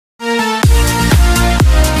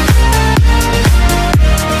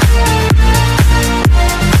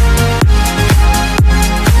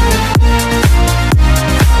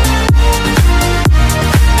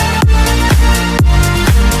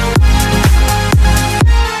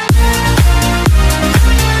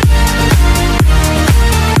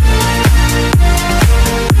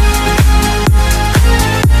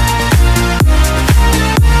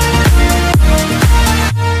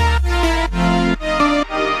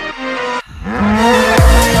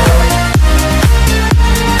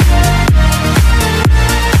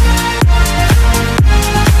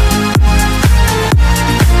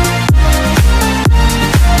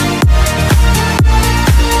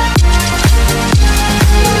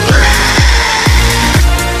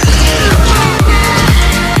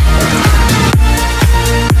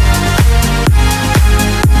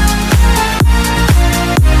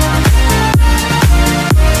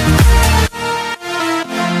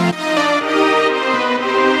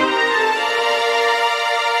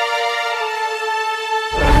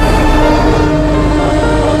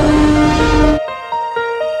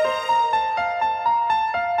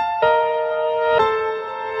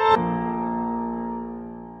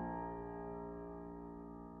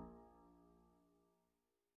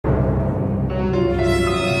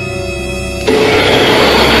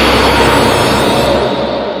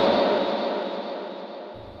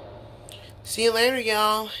See you later,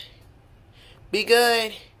 y'all. Be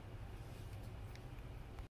good.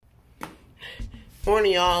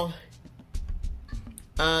 Morning, y'all.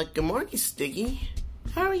 Good morning, Sticky.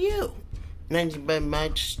 How are you? Nothing but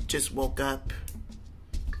much. Just woke up.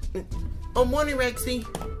 Oh, morning, Rexy.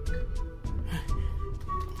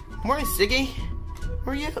 Morning, Sticky.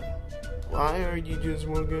 Where are you? Why are you just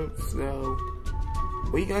woke up? So,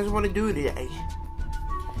 what do you guys want to do today?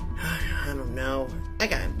 I don't know. I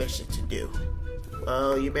got ambition to do.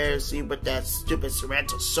 Well, you better see what that stupid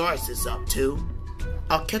Tyrannosaurus is up to.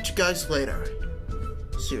 I'll catch you guys later.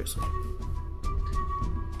 Seriously.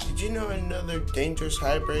 Did you know another dangerous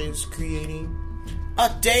hybrid is creating?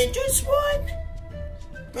 A dangerous one?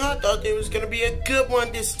 I thought there was gonna be a good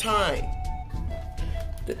one this time.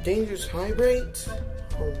 The dangerous hybrid?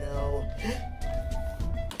 Oh no.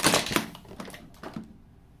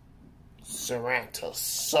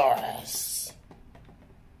 Tyrannosaurus.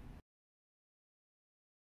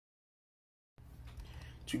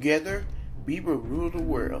 Together, we will rule the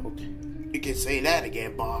world. You can say that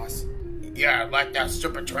again, boss. Yeah, like that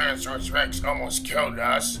stupid Indominus Rex almost killed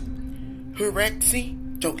us. Who, Rexy?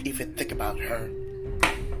 Don't even think about her.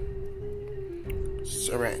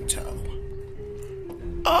 Sorrento.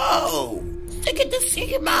 Oh! Look at the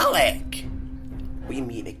see you, Malik. We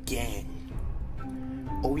meet again.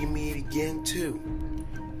 Oh, we meet again, too.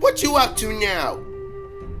 What you up to now?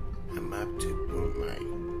 I'm up to moonlight.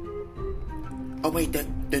 Oh, wait, the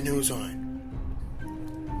news on.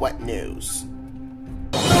 What news?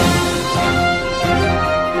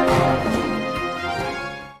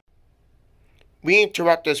 We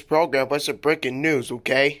interrupt this program with some breaking news,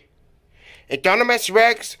 okay? Indominus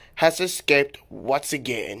Rex has escaped once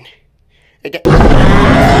again. It's in the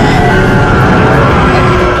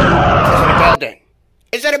building!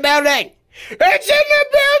 It's in the building! It's in the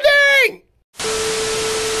building!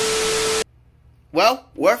 Well,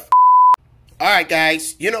 we're Alright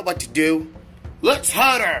guys, you know what to do. Let's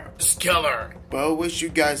hunt her! Let's kill her. Well, wish you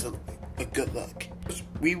guys a good luck.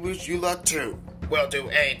 We wish you luck too. We'll do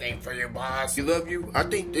anything for you, boss. You love you? I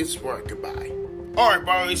think this is where goodbye. Alright,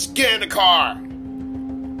 boys, get in the car.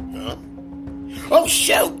 Huh? Oh,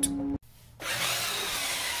 shoot!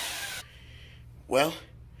 Well,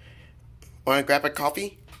 wanna grab a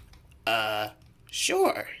coffee?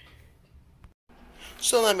 Sure.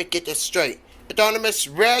 So let me get this straight. Indominus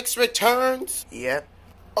Rex returns? Yep.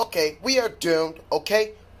 Okay, we are doomed,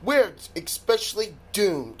 okay? We're especially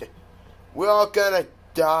doomed. We're all gonna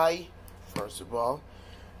die, first of all.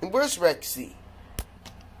 And where's Rexy?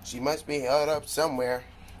 She must be held up somewhere.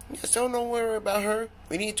 Yes, don't worry about her.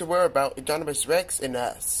 We need to worry about Indominus Rex and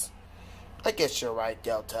us. I guess you're right,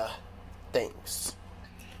 Delta. Thanks.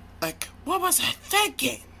 Like, what was I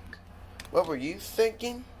thinking? What were you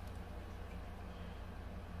thinking?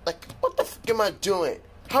 Like, what the fuck am I doing?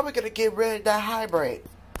 How are we gonna get rid of that hybrid?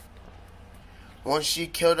 Once she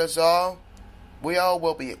killed us all, we all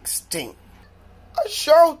will be extinct. A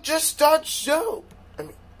show just started show. I'm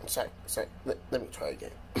sorry. Let me try again.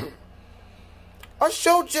 Our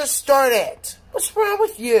show just started. What's wrong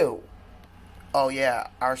with you? Oh yeah,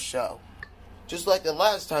 our show. Just like the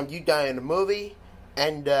last time you died in the movie,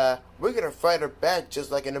 and we're gonna fight her back just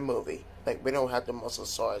like in the movie. Like, we don't have the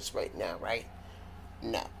Mosasaurus right now, right?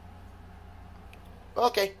 No.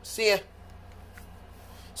 Okay, see ya.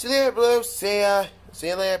 See you later, Blue. See ya. See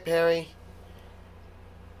you later, Perry.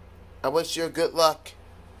 I wish you good luck.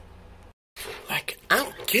 Like, I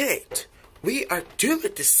don't get it. We are doomed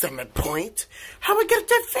at this summit point. How are we gonna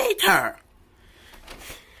defeat her?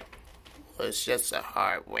 Well, it's just a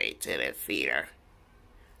hard way to defeat her.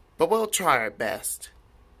 But we'll try our best.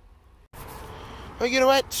 Oh, you know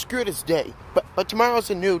what? Screw this day. But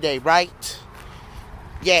tomorrow's a new day, right?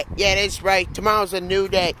 Yeah, that's right. Tomorrow's a new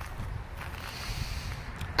day.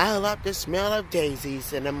 I love the smell of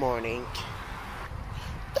daisies in the morning.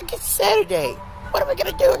 Look, it's Saturday. What are we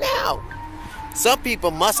gonna do now? Some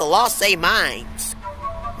people must have lost their minds.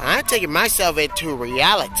 I'm taking myself into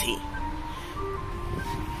reality.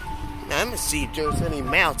 Now, I'm gonna see if there's any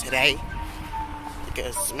mail today.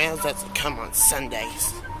 Because mail doesn't come on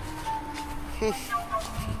Sundays.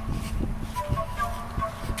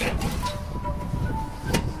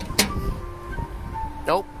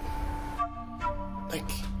 Nope.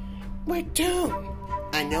 Like, we're doomed.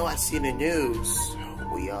 I know I see the news.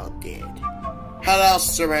 We all did. Hello,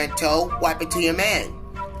 Sorrento. What happened to your man?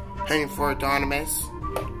 Hunting for Indominus.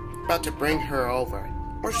 About to bring her over.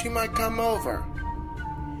 Or she might come over.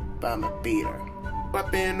 But I'ma beat her. What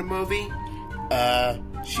happened in the movie?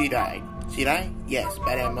 She died. She died? Yes,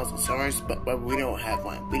 by that Mosasaurus, but we don't have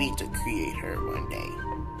one. We need to create her one day.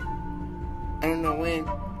 I don't know when,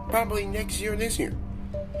 Probably next year or this year.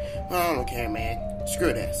 I don't care, man.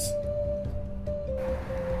 Screw this.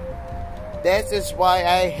 This is why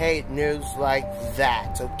I hate news like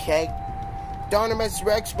that, okay? Indominus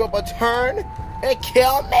Rex will return and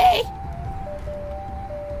kill me?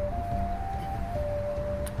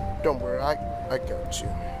 Don't worry, I got you.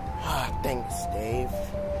 Thanks, Dave.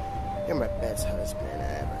 You're my best husband I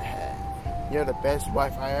ever had. You're the best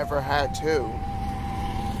wife I ever had, too.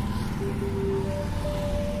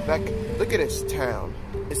 Look at this town.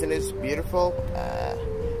 Isn't this beautiful?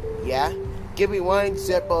 Yeah? Give me one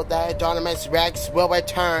example that Indominus Rex will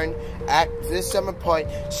return at this summer point.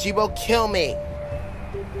 She will kill me.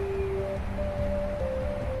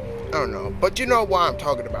 I don't know, but you know what I'm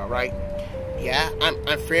talking about, right? Yeah,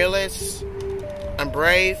 I'm fearless. I'm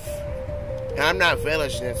brave. And I'm not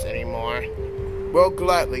villainous anymore. Well,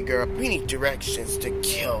 gladly, girl. We need directions to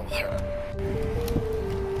kill her.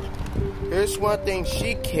 Here's one thing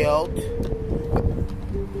she killed.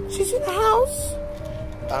 She's in the house.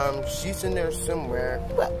 She's in there somewhere.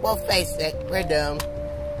 We'll face it. We're doomed.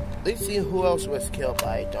 Let's see who else was killed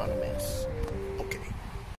by Indominus.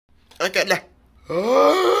 Okay, now.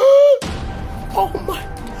 Oh my.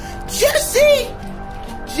 Jesse!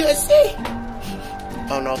 Jesse!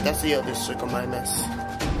 Oh no, that's the other circle I miss.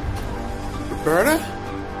 Roberta?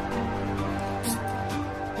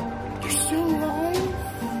 You're still alive?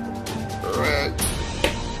 Rex.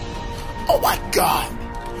 Oh my god!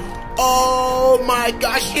 Oh my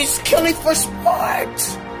gosh, she's killing for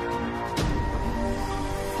sport!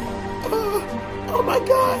 Oh my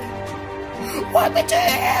god! What happened to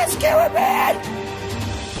his cameraman?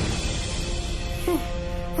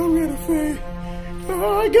 I'm gonna faint.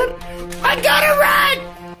 Oh, I gotta run!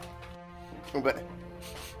 But,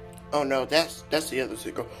 oh no, that's the other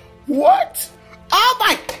sickle. What? Oh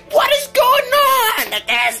my, what is going on?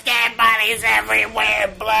 There's dead bodies everywhere,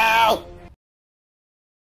 Blue!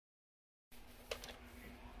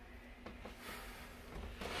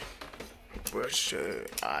 Where should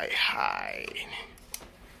I hide?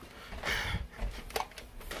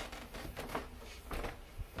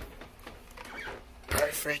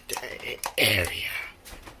 Perfect area.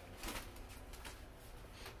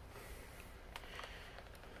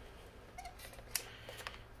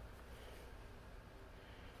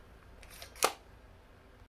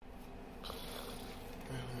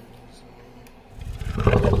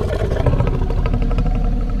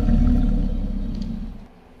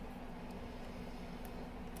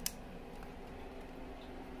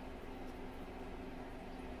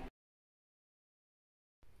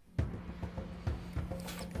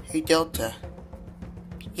 Hey, Delta.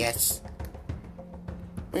 Yes?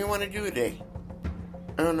 What do you want to do today?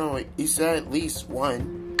 I don't know, you said at least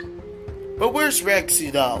one. But where's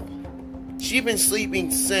Rexy, though? She's been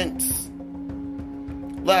sleeping since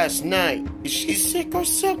last night. Is she sick or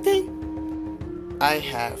something? I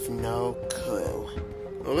have no clue.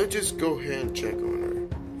 Well, let's just go ahead and check on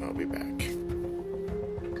her. I'll be back.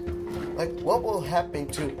 Like, what will happen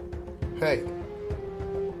to... Hey.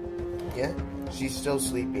 Yeah? She's still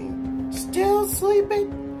sleeping. Still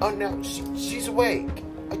sleeping? Oh no, she's awake.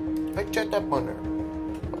 I checked up on her.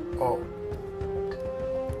 Oh.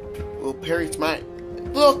 Well, Perry's mine.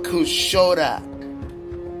 Look who showed up.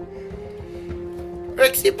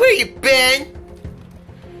 Rexy, where you been?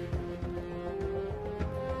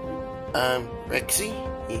 Rexy?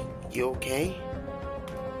 You okay?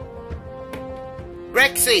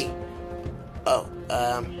 Rexy! Oh,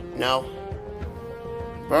 no.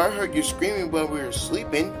 But I heard you screaming while we were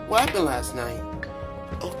sleeping. What happened last night?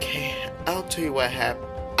 Okay, I'll tell you what happened.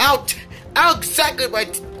 I'll exactly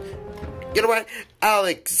what... You know what? I'll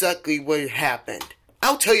exactly what happened.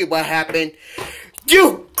 I'll tell you what happened.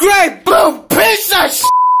 You great blue piece of shit!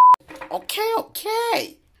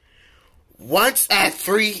 Okay. Once at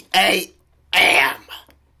 3 a.m.,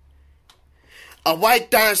 a white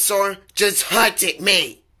dinosaur just hunted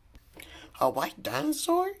me. A white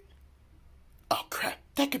dinosaur? Oh crap,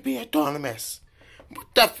 that could be Indominus. What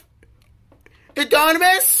the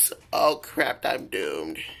Indominus? Oh crap, I'm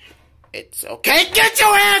doomed. It's okay, get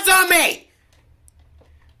your hands on me!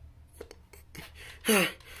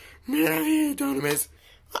 Man, I hate Indominus.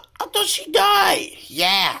 I thought she died.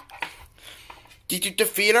 Yeah. Did you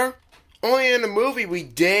defeat her? Only in the movie we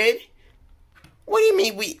did. What do you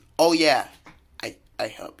mean we... Oh yeah, I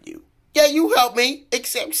helped you. Yeah, you helped me,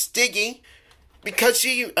 except Stiggy. Because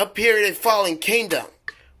she appeared in Fallen Kingdom.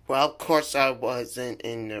 Well, of course I wasn't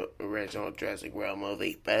in the original Jurassic World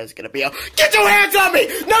movie, but it's gonna be a... Get your hands on me!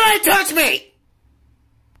 Nobody touch me!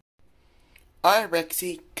 Alright,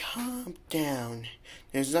 Rexy, calm down.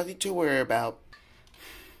 There's nothing to worry about.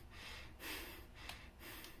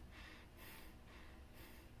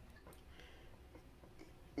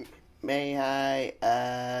 may I,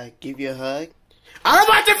 give you a hug? I'm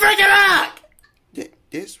about to freaking hug!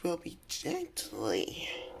 This will be gently.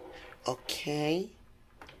 Okay?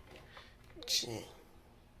 Feel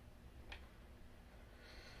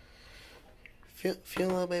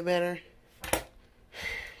a little bit better?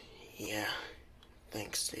 Yeah.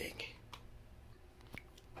 Thanks, Dick.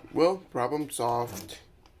 Well, problem solved.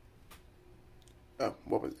 Oh,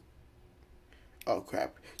 what was it? Oh,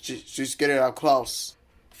 crap. She's getting up close.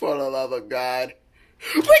 For the love of God.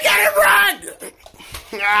 We gotta run!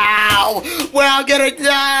 Ow! We're all gonna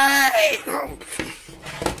die!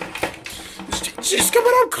 She's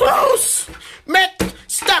coming up close! Mick,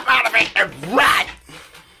 step out of it and run!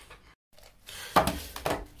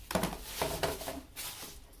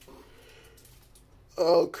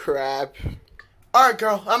 Oh, crap. Alright,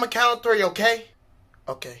 girl, I'm gonna count of 3, okay?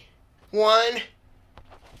 Okay. 1.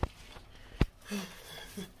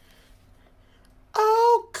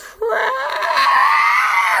 Oh,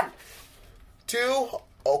 crap! 2.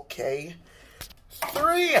 Okay.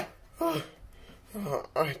 3.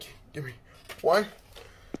 Alright, give me 1.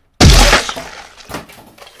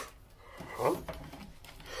 Huh?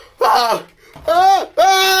 Ah! Ah!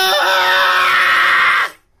 Ah!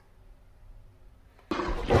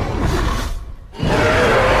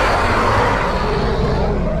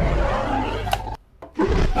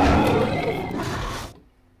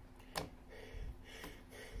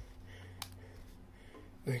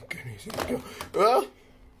 Thank goodness. Well,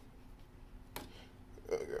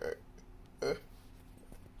 okay.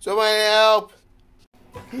 Somebody help!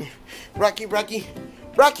 Rocky!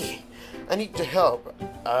 I need your help.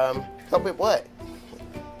 Help with what?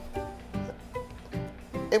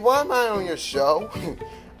 Hey, why am I on your show?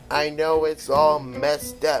 I know it's all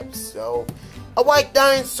messed up, so... A white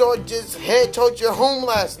dinosaur just headed towards your home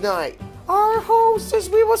last night. Our home since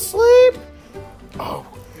we were asleep? Oh,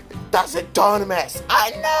 that's Indominus.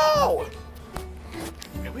 I know!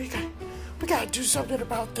 We gotta do something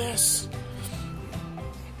about this.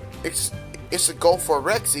 It's a goal for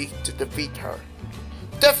Rexy to defeat her.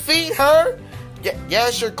 Defeat her? Yeah,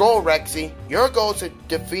 it's your goal, Rexy. Your goal is to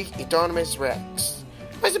defeat Indominus Rex. How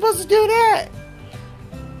am I supposed to do that?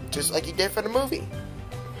 Just like you did for the movie.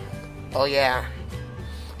 Oh, yeah.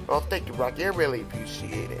 Oh, thank you, Rocky. I really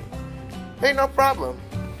appreciate it. Hey, no problem.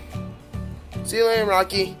 See you later,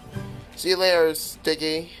 Rocky. See you later,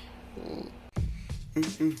 Sticky.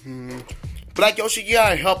 Black Yoshi, you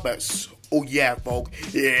gotta help us. Oh, yeah, folk.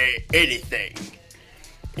 Yeah, anything.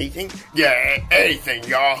 Anything? Yeah, anything,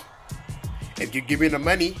 y'all. If you give me the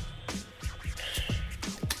money.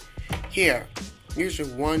 Here's your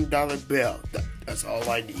 $1 bill. That's all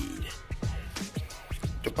I need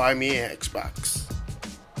to buy me an Xbox.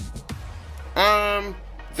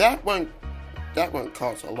 That one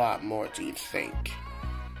costs a lot more than you think.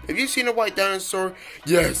 Have you seen a white dinosaur?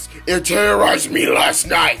 Yes, it terrorized me last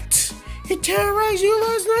night. It terrorized you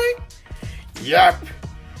last night? Yep.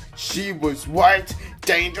 She was white,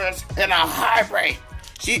 dangerous, and a hybrid.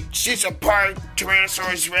 She's a part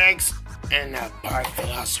Tyrannosaurus Rex and a part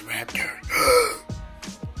Velociraptor.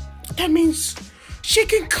 That means she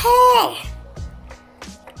can call.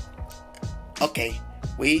 Okay,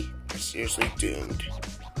 we are seriously doomed.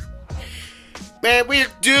 Man, we're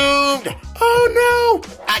doomed. Oh no,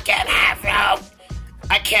 I can't have help.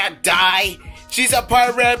 I can't die. She's a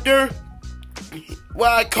part raptor. Will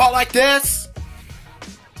I call like this?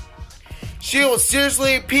 She will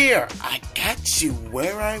seriously appear. I got you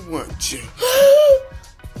where I want you.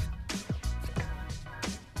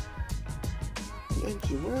 Got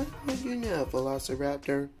you where I want you now,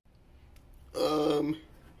 Velociraptor.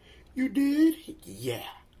 You did? Yeah.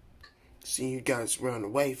 See, you guys run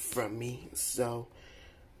away from me, so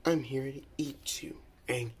I'm here to eat you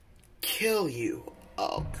and kill you.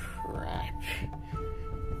 Oh, crap.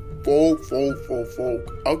 Folk.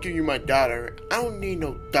 I'll give you my dollar. I don't need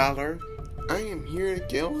no dollar. I am here to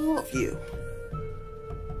kill all of you.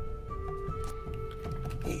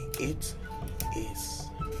 It is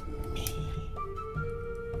me.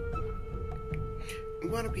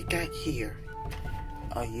 What do we got here?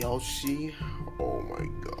 A Yoshi. Oh my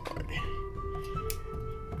god.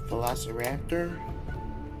 Velociraptor.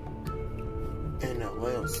 And a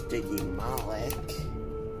little sticky Malik.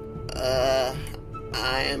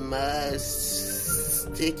 I'm a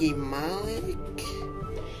sticky Malik.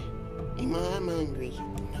 I'm hungry.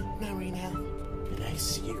 No, not right now. And I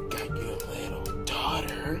see you got your little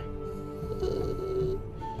daughter.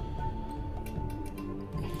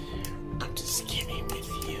 I'm just kidding with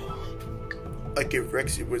you. Like if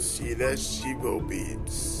Rexy would see that, she will be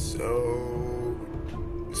so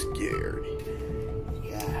scared.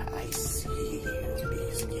 Yeah, I see you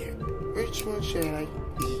be scared. Which one should I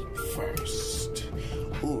eat first?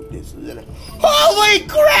 Ooh, this is it. Holy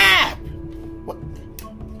crap! What?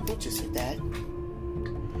 Who just said that?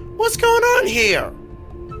 What's going on here?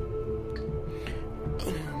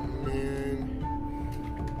 Oh, man.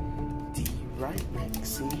 Right,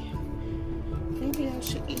 Rexy. Maybe I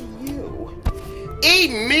should eat you.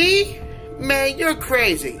 Eat me? Man, you're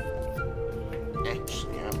crazy.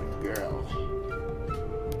 Actually, I'm a girl.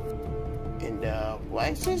 And, why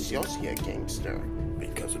is this Yoshi a gangster?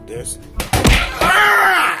 Because of this.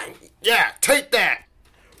 Ah! Yeah, take that!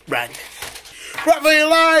 Run. Run for your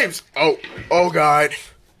lives! Oh God.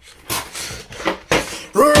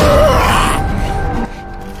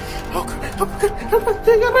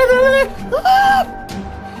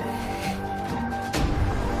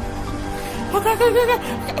 Okay, get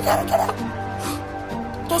out.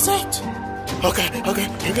 That's it. Okay.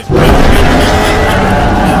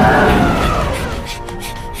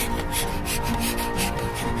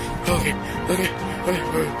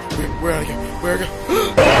 Where are you?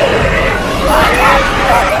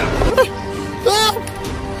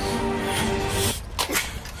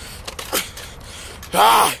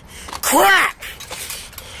 Ah, crap!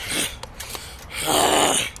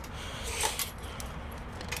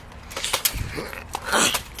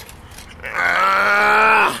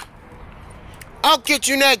 I'll get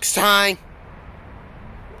you next time.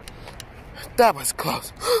 That was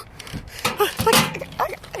close.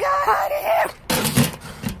 I got out of here.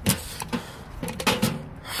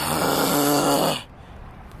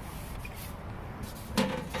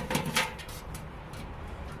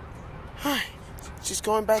 She's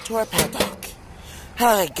going back to her paddock.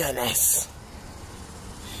 Oh, goodness.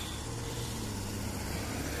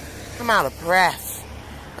 I'm out of breath.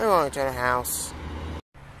 I'm going to the house.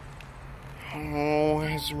 Oh,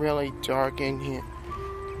 it's really dark in here.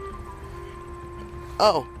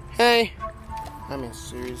 Oh, hey. I'm in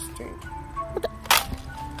serious danger. What the?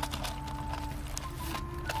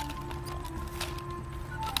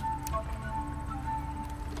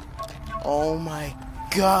 Oh my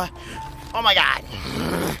God. Oh my God.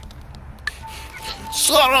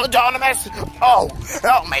 Slow down, Indominus. Oh,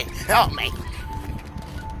 help me.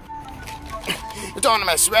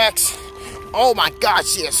 Indominus Rex. Oh my God,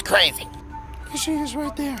 she is crazy. She is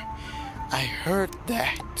right there. I heard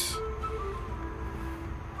that.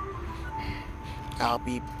 I'll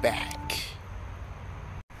be back.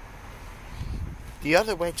 The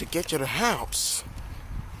other way to get to the house.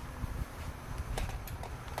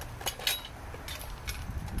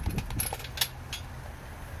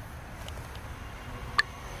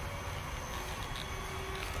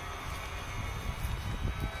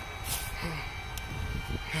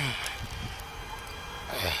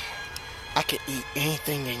 I can eat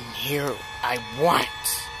anything in here I want.